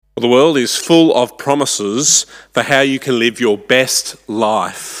Well, the world is full of promises for how you can live your best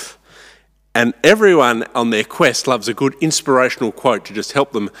life. And everyone on their quest loves a good inspirational quote to just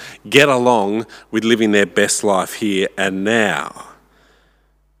help them get along with living their best life here and now.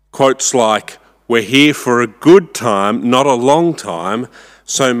 Quotes like, "We're here for a good time, not a long time,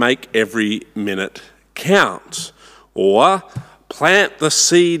 so make every minute count." Or, "Plant the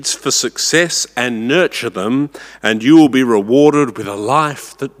seeds for success and nurture them, and you will be rewarded with a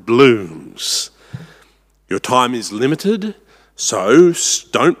life that blooms. Your time is limited, so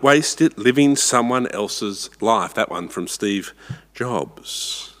don't waste it living someone else's life." That one from Steve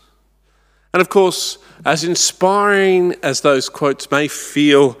Jobs. And of course, as inspiring as those quotes may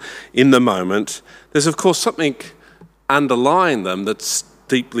feel in the moment, there's of course something underlying them that's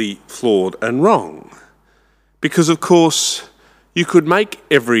deeply flawed and wrong. Because of course, you could make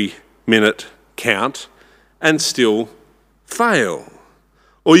every minute count and still fail.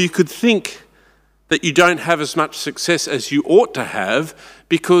 Or you could think that you don't have as much success as you ought to have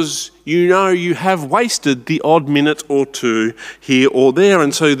because you know you have wasted the odd minute or two here or there,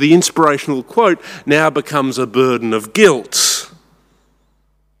 and so the inspirational quote now becomes a burden of guilt.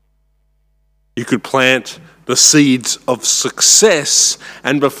 You could plant the seeds of success,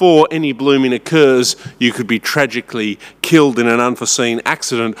 and before any blooming occurs, you could be tragically killed in an unforeseen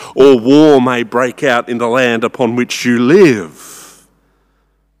accident, or war may break out in the land upon which you live.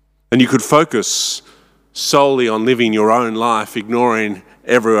 And you could focus solely on living your own life, ignoring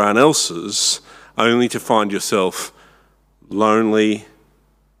everyone else's, only to find yourself lonely,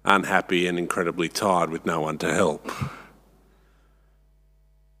 unhappy, and incredibly tired with no one to help.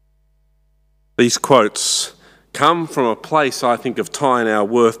 These quotes come from a place, I think, of tying our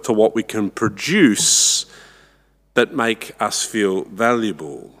worth to what we can produce that make us feel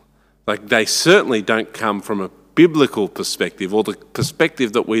valuable. Like, they certainly don't come from a biblical perspective, or the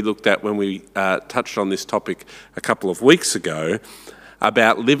perspective that we looked at when we touched on this topic a couple of weeks ago,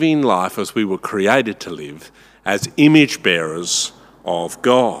 about living life as we were created to live, as image bearers of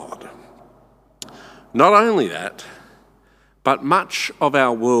God. Not only that, but much of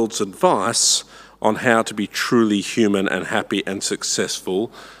our world's advice on how to be truly human and happy and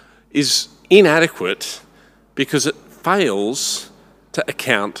successful is inadequate because it fails to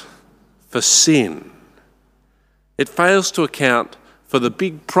account for sin. It fails to account for the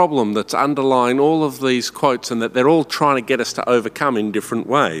big problem that's underlying all of these quotes, and that they're all trying to get us to overcome in different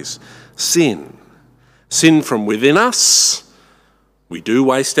ways. Sin. Sin from within us. We do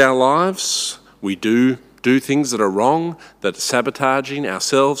waste our lives. We do things that are wrong, that are sabotaging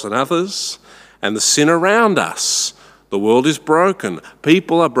ourselves and others. And the sin around us. The world is broken.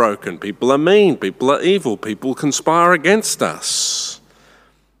 People are mean, people are evil, people conspire against us.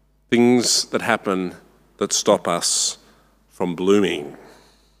 Things that happen that stop us from blooming.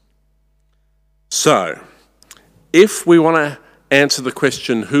 So, if we want to answer the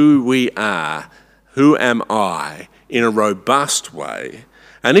question who we are, who am I, in a robust way,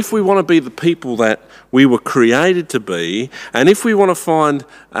 and if we want to be the people that we were created to be, and if we want to find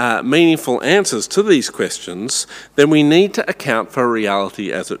meaningful answers to these questions, then we need to account for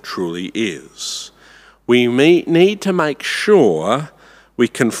reality as it truly is. We need to make sure we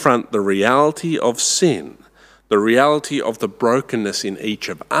confront the reality of sin, the reality of the brokenness in each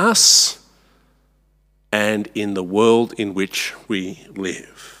of us and in the world in which we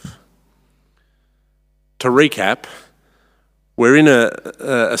live. To recap, we're in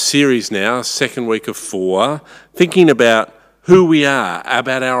a series now, second week of 4, thinking about who we are,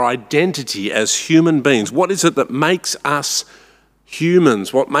 about our identity as human beings. What is it that makes us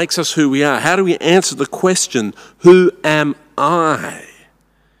humans? What makes us who we are? How do we answer the question, who am I?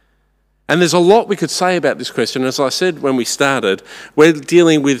 And there's a lot we could say about this question. As I said when we started, we're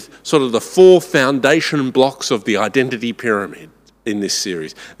dealing with sort of the 4 foundation blocks of the identity pyramid in this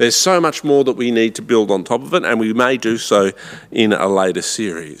series. There's so much more that we need to build on top of it, and we may do so in a later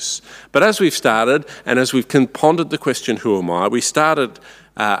series. But as we've started, and as we've pondered the question, who am I, we started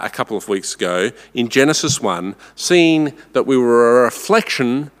a couple of weeks ago in Genesis 1, seeing that we were a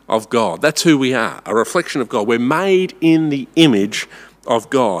reflection of God. That's who we are, a reflection of God. We're made in the image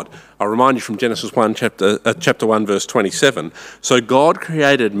of God. I'll remind you from Genesis 1, chapter 1, verse 27. So God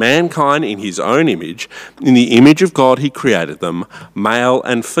created mankind in his own image. In the image of God he created them. Male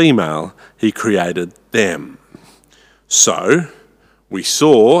and female he created them. So we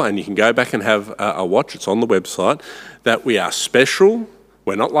saw, and you can go back and have a watch, it's on the website, that we are special.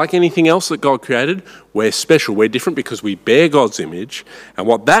 We're not like anything else that God created. We're special. We're different because we bear God's image. And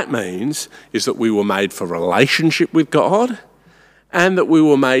what that means is that we were made for relationship with God, and that we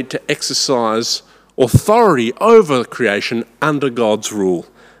were made to exercise authority over creation under God's rule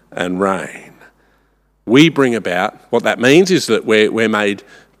and reign. We bring about, what that means is that we're made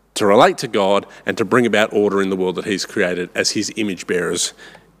to relate to God and to bring about order in the world that he's created as his image bearers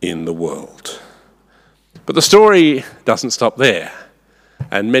in the world. But the story doesn't stop there.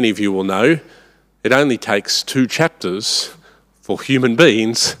 And many of you will know it only takes 2 chapters for human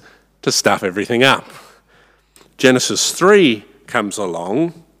beings to stuff everything up. Genesis 3 comes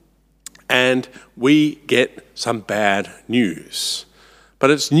along and we get some bad news.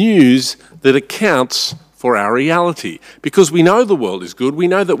 But it's news that accounts for our reality, because we know the world is good, we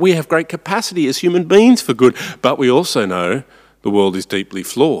know that we have great capacity as human beings for good, but we also know the world is deeply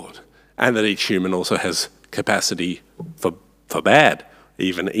flawed and that each human also has capacity for bad,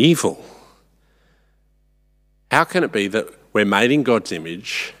 even evil. How can it be that we're made in God's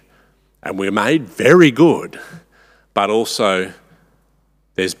image and we're made very good, but also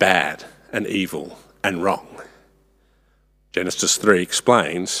there's bad and evil and wrong? Genesis 3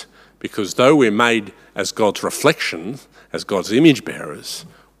 explains, because though we're made as God's reflection, as God's image bearers,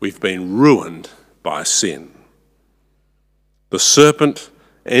 we've been ruined by sin. The serpent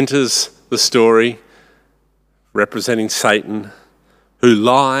enters the story representing Satan, who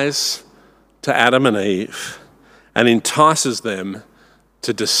lies to Adam and Eve and entices them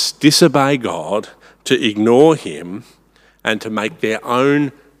to disobey God, to ignore him, and to make their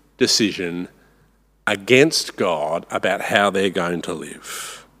own decision against God about how they're going to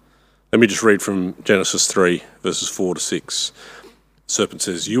live. Let me just read from Genesis 3, verses 4 to 6. The serpent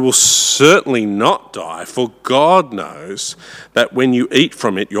says, "You will certainly not die, for God knows that when you eat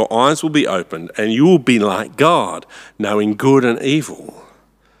from it, your eyes will be opened, and you will be like God, knowing good and evil."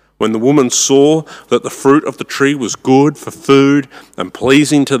 When the woman saw that the fruit of the tree was good for food and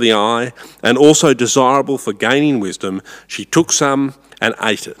pleasing to the eye, and also desirable for gaining wisdom, she took some and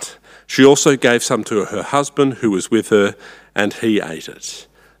ate it. She also gave some to her husband who was with her, and he ate it.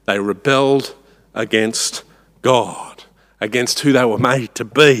 They rebelled against God, against who they were made to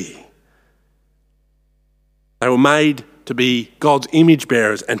be. They were made to be God's image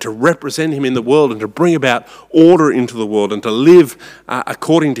bearers and to represent him in the world and to bring about order into the world and to live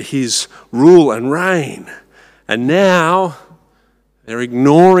according to his rule and reign. And now they're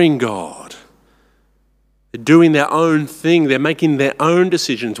ignoring God. They're doing their own thing. They're making their own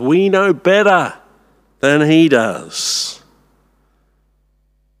decisions. We know better than he does.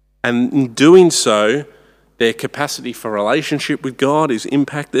 And in doing so, their capacity for relationship with God is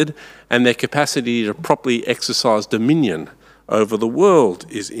impacted, and their capacity to properly exercise dominion over the world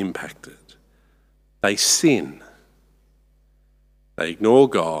is impacted. They sin. They ignore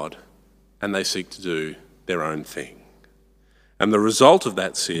God, and they seek to do their own thing. And the result of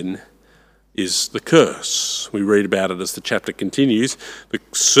that sin is the curse. We read about it as the chapter continues. The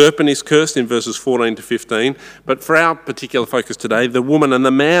serpent is cursed in verses 14 to 15, but for our particular focus today, the woman and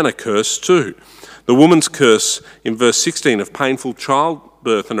the man are cursed too. The woman's curse in verse 16 of painful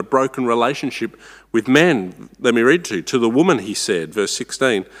childbirth and a broken relationship with men. Let me read to you. To the woman he said, verse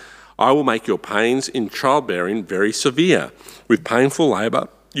 16, "I will make your pains in childbearing very severe. With painful labour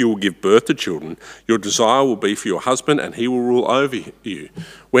you will give birth to children. Your desire will be for your husband, and he will rule over you."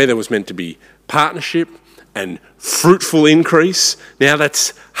 Where there was meant to be partnership and fruitful increase, now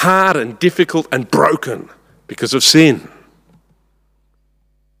that's hard and difficult and broken because of sin.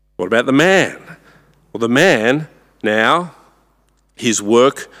 What about the man? Well, the man, now, his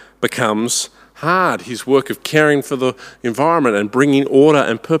work becomes hard. His work of caring for the environment and bringing order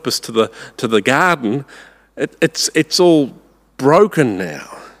and purpose to the garden, it's all broken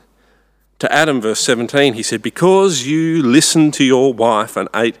now. To Adam, verse 17, he said, "Because you listened to your wife and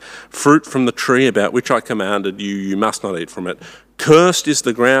ate fruit from the tree about which I commanded you, you must not eat from it. Cursed is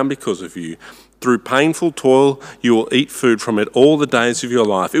the ground because of you. Through painful toil you will eat food from it all the days of your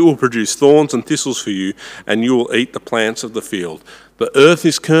life. It will produce thorns and thistles for you, and you will eat the plants of the field." The earth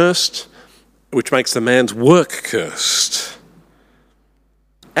is cursed, which makes the man's work cursed.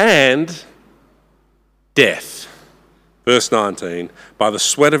 And death. Verse 19, "By the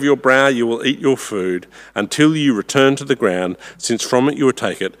sweat of your brow you will eat your food until you return to the ground, since from it you were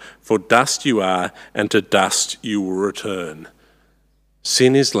taken, for dust you are, and to dust you will return."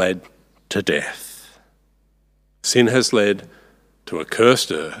 Sin is led to death. Sin has led to a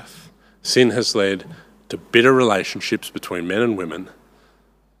cursed earth. Sin has led to bitter relationships between men and women.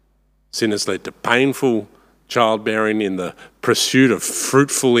 Sin has led to painful childbearing in the pursuit of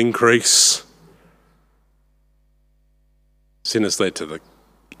fruitful increase. Sin has led to the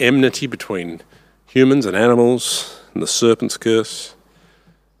enmity between humans and animals and the serpent's curse.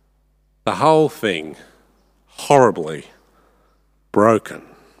 The whole thing horribly broken.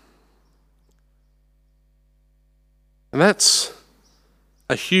 And that's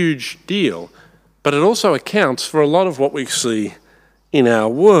a huge deal, but it also accounts for a lot of what we see in our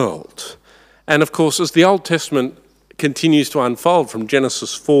world. And of course, as the Old Testament continues to unfold from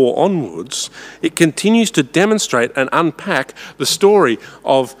Genesis 4 onwards, it continues to demonstrate and unpack the story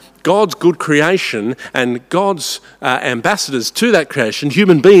of God's good creation and God's ambassadors to that creation,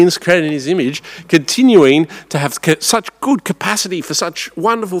 human beings created in his image, continuing to have such good capacity for such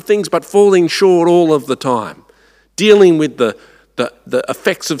wonderful things, but falling short all of the time, dealing with the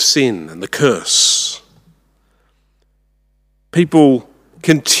effects of sin and the curse. People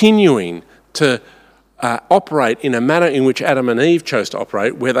continuing to operate in a manner in which Adam and Eve chose to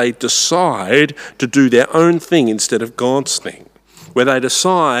operate, where they decide to do their own thing instead of God's thing, where they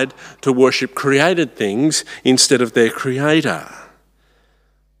decide to worship created things instead of their Creator.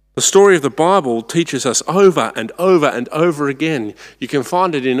 The story of the Bible teaches us over and over and over again. You can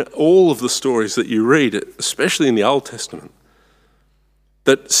find it in all of the stories that you read, especially in the Old Testament,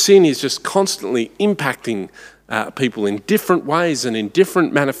 that sin is just constantly impacting people in different ways and in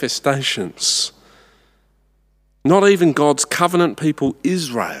different manifestations. Not even God's covenant people,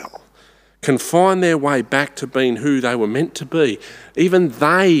 Israel, can find their way back to being who they were meant to be. Even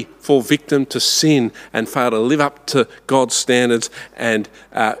they fall victim to sin and fail to live up to God's standards and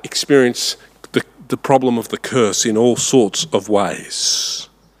experience the problem of the curse in all sorts of ways.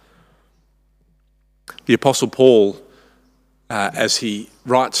 The Apostle Paul, as he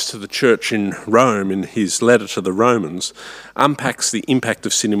writes to the church in Rome in his letter to the Romans, unpacks the impact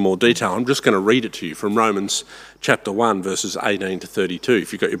of sin in more detail. I'm just going to read it to you from Romans chapter 1, verses 18 to 32.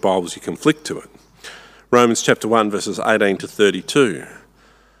 If you've got your Bibles, you can flick to it. Romans chapter 1, verses 18 to 32.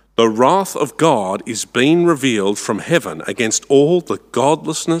 The wrath of God is being revealed from heaven against all the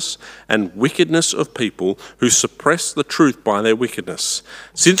godlessness and wickedness of people who suppress the truth by their wickedness,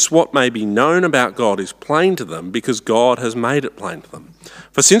 since what may be known about God is plain to them because God has made it plain to them.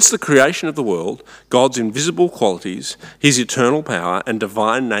 For since the creation of the world, God's invisible qualities, his eternal power and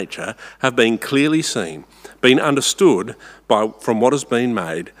divine nature have been clearly seen, been understood from what has been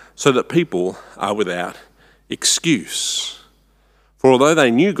made, so that people are without excuse. For although they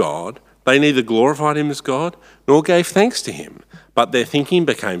knew God, they neither glorified him as God nor gave thanks to him, but their thinking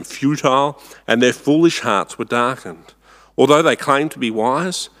became futile and their foolish hearts were darkened. Although they claimed to be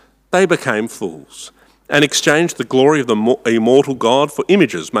wise, they became fools and exchanged the glory of the immortal God for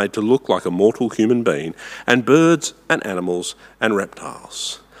images made to look like a mortal human being and birds and animals and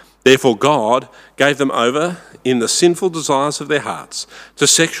reptiles. Therefore God gave them over in the sinful desires of their hearts to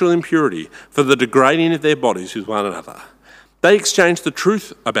sexual impurity for the degrading of their bodies with one another. They exchanged the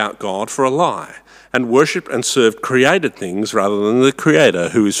truth about God for a lie and worshipped and served created things rather than the Creator,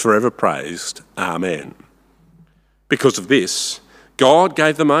 who is forever praised. Amen. Because of this, God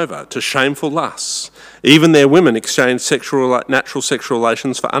gave them over to shameful lusts. Even their women exchanged natural sexual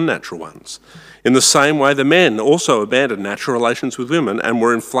relations for unnatural ones. In the same way, the men also abandoned natural relations with women and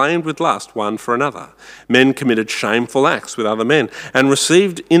were inflamed with lust one for another. Men committed shameful acts with other men and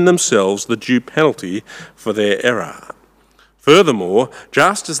received in themselves the due penalty for their error. Furthermore,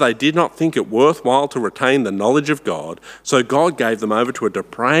 just as they did not think it worthwhile to retain the knowledge of God, so God gave them over to a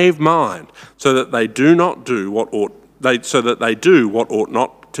depraved mind, so that they do what ought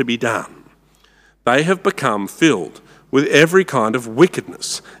not to be done. They have become filled with every kind of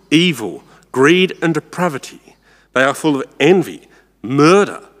wickedness, evil, greed, and depravity. They are full of envy,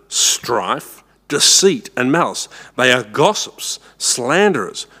 murder, strife, deceit, and malice. They are gossips,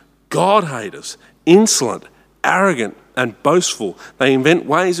 slanderers, God-haters, insolent, arrogant, and boastful. They invent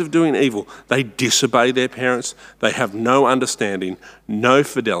ways of doing evil. They disobey their parents. They have no understanding, no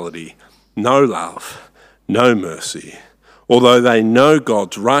fidelity, no love, no mercy. Although they know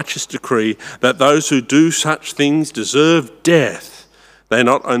God's righteous decree that those who do such things deserve death, they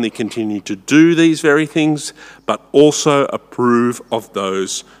not only continue to do these very things, but also approve of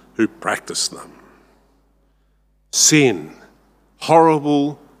those who practice them. Sin,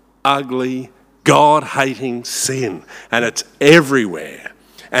 horrible, ugly, God-hating sin, and it's everywhere,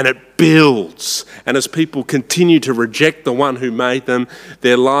 and it builds, and as people continue to reject the one who made them,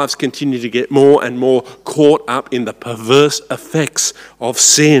 their lives continue to get more and more caught up in the perverse effects of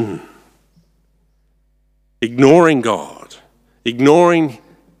sin. Ignoring God, ignoring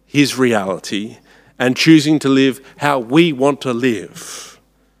his reality, and choosing to live how we want to live,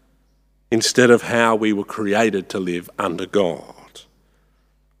 instead of how we were created to live under God.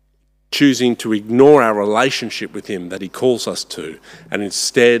 Choosing to ignore our relationship with him that he calls us to, and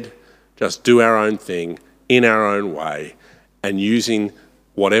instead just do our own thing in our own way, and using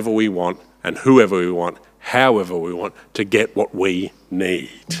whatever we want and whoever we want, however we want, to get what we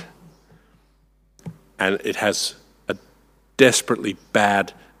need. And it has a desperately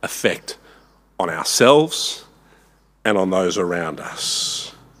bad effect on ourselves and on those around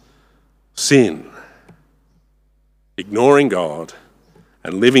us. Sin, ignoring God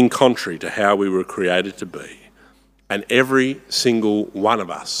and living contrary to how we were created to be. And every single one of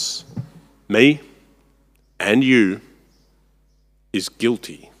us, me and you, is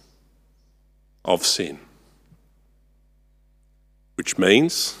guilty of sin. Which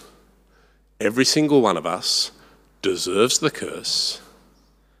means every single one of us deserves the curse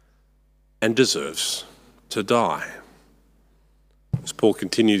and deserves to die. As Paul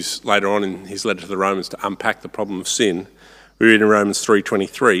continues later on in his letter to the Romans to unpack the problem of sin, we read in Romans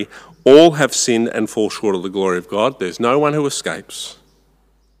 3:23, all have sinned and fall short of the glory of God. There's no one who escapes.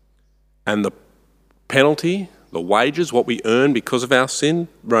 And the penalty, the wages, what we earn because of our sin,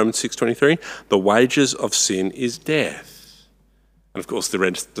 Romans 6:23, the wages of sin is death. And of course the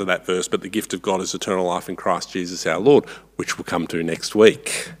rest of that verse, but the gift of God is eternal life in Christ Jesus our Lord, which we'll come to next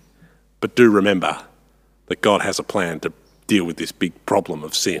week. But do remember that God has a plan to deal with this big problem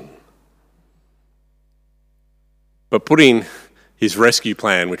of sin. But putting his rescue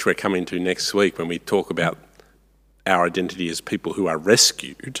plan, which we're coming to next week when we talk about our identity as people who are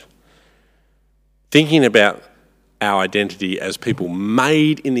rescued, thinking about our identity as people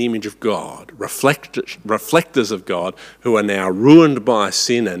made in the image of God, reflectors of God, who are now ruined by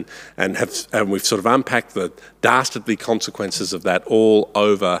sin and we've sort of unpacked the dastardly consequences of that all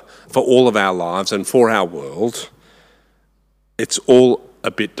over for all of our lives and for our world. It's all a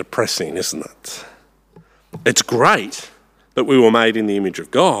bit depressing, isn't it? It's great that we were made in the image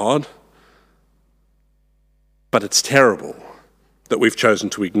of God, but it's terrible that we've chosen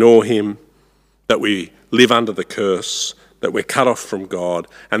to ignore him, that we live under the curse, that we're cut off from God,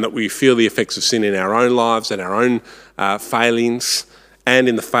 and that we feel the effects of sin in our own lives and our own failings, and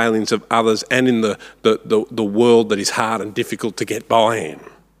in the failings of others, and in the world that is hard and difficult to get by in.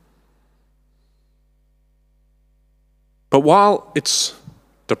 But while it's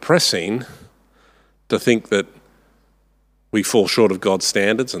depressing to think that we fall short of God's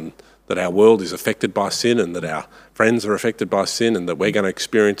standards and that our world is affected by sin and that our friends are affected by sin and that we're going to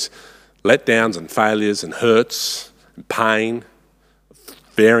experience letdowns and failures and hurts and pain,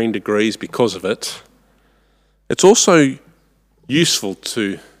 varying degrees because of it, it's also useful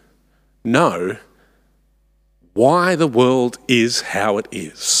to know why the world is how it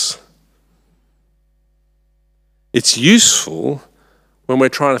is. It's useful when we're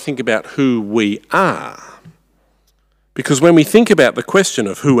trying to think about who we are. Because when we think about the question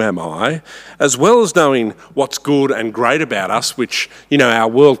of who am I, as well as knowing what's good and great about us, which, our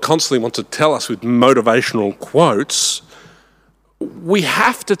world constantly wants to tell us with motivational quotes, we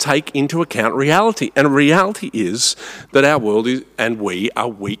have to take into account reality. And reality is that our world and we are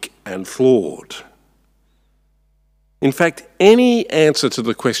weak and flawed. In fact, any answer to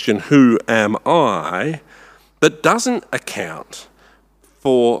the question, who am I, that doesn't account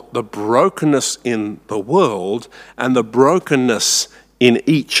for the brokenness in the world and the brokenness in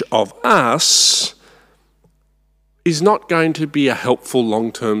each of us is not going to be a helpful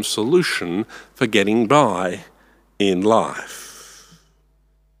long-term solution for getting by in life.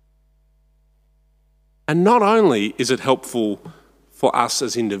 And not only is it helpful for us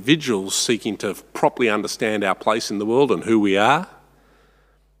as individuals seeking to properly understand our place in the world and who we are,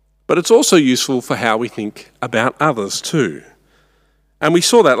 but it's also useful for how we think about others too. And we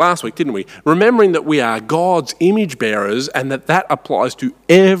saw that last week, didn't we? Remembering that we are God's image bearers and that applies to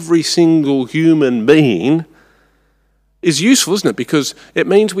every single human being is useful, isn't it? Because it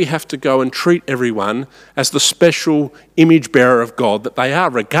means we have to go and treat everyone as the special image bearer of God that they are,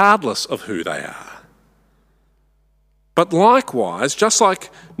 regardless of who they are. But likewise, just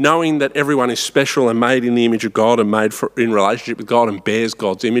like knowing that everyone is special and made in the image of God and made in relationship with God and bears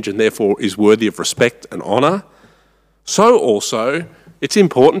God's image and therefore is worthy of respect and honour, so also it's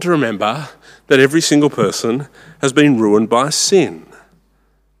important to remember that every single person has been ruined by sin.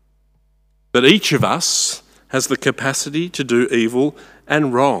 That each of us has the capacity to do evil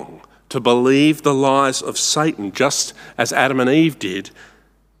and wrong, to believe the lies of Satan, just as Adam and Eve did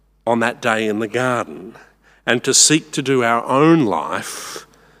on that day in the garden, and to seek to do our own life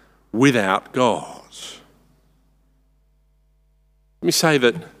without God. Let me say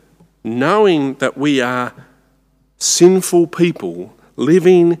that knowing that we are sinful people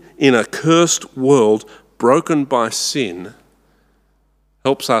living in a cursed world broken by sin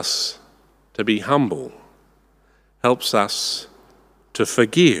helps us to be humble, helps us to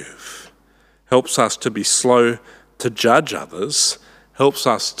forgive, helps us to be slow to judge others, helps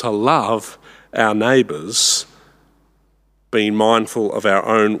us to love our neighbours, being mindful of our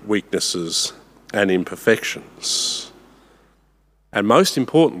own weaknesses and imperfections. And most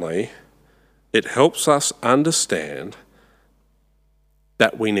importantly, it helps us understand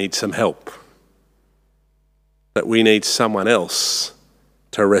that we need some help, that we need someone else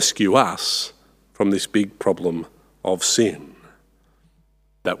to rescue us from this big problem of sin,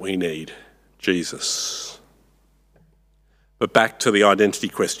 that we need Jesus. But back to the identity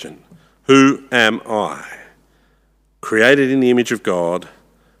question. Who am I? Created in the image of God,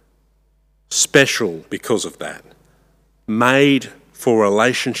 special because of that, made for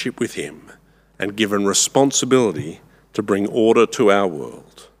relationship with him, and given responsibility to bring order to our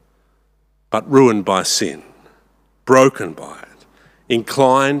world, but ruined by sin, broken by it,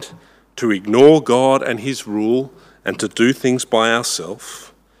 inclined to ignore God and his rule and to do things by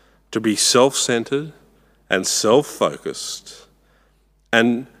ourselves, to be self-centered and self-focused,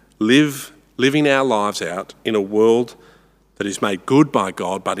 and living our lives out in a world that is made good by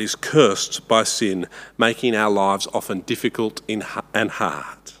God but is cursed by sin, making our lives often difficult and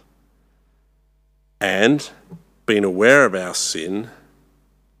hard. And being aware of our sin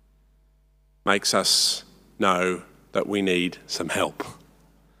makes us know that we need some help.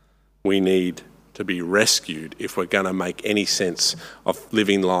 We need to be rescued if we're going to make any sense of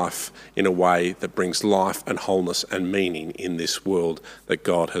living life in a way that brings life and wholeness and meaning in this world that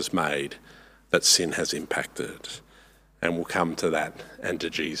God has made, that sin has impacted. And we'll come to that and to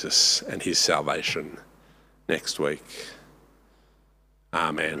Jesus and his salvation next week.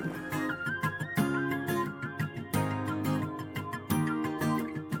 Amen.